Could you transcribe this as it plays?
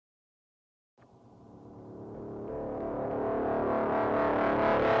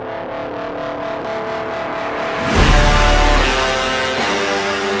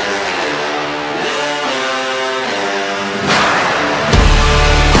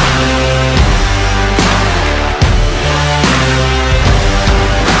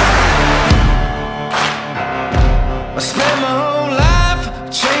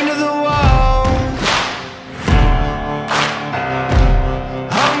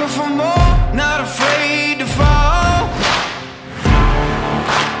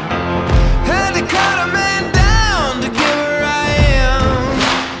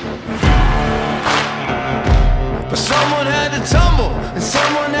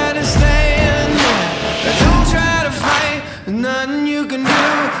can do,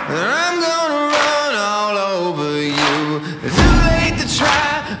 and I'm gonna run all over you. It's too late to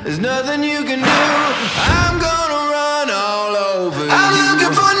try, there's nothing you can do. I'm gonna run all over you. I'm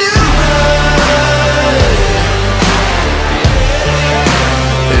looking for new blood.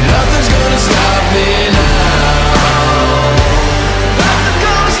 And nothing's gonna stop me now. Nothing's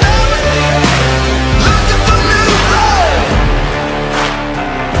gonna stop me. Looking for new blood.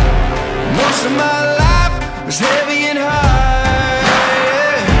 Most of my life was heavy and hard,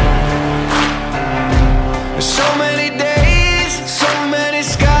 yeah. So many days, so many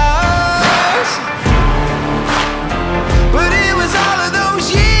scars, but it was all of those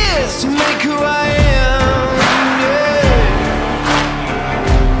years to make who I am, yeah.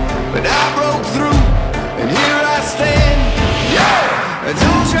 But I broke through, and here I stand, yeah.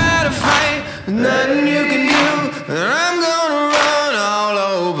 Don't try to fight, nothing you can do, and I'm gonna run all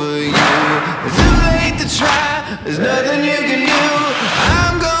over you. It's too late to try, there's nothing you can do.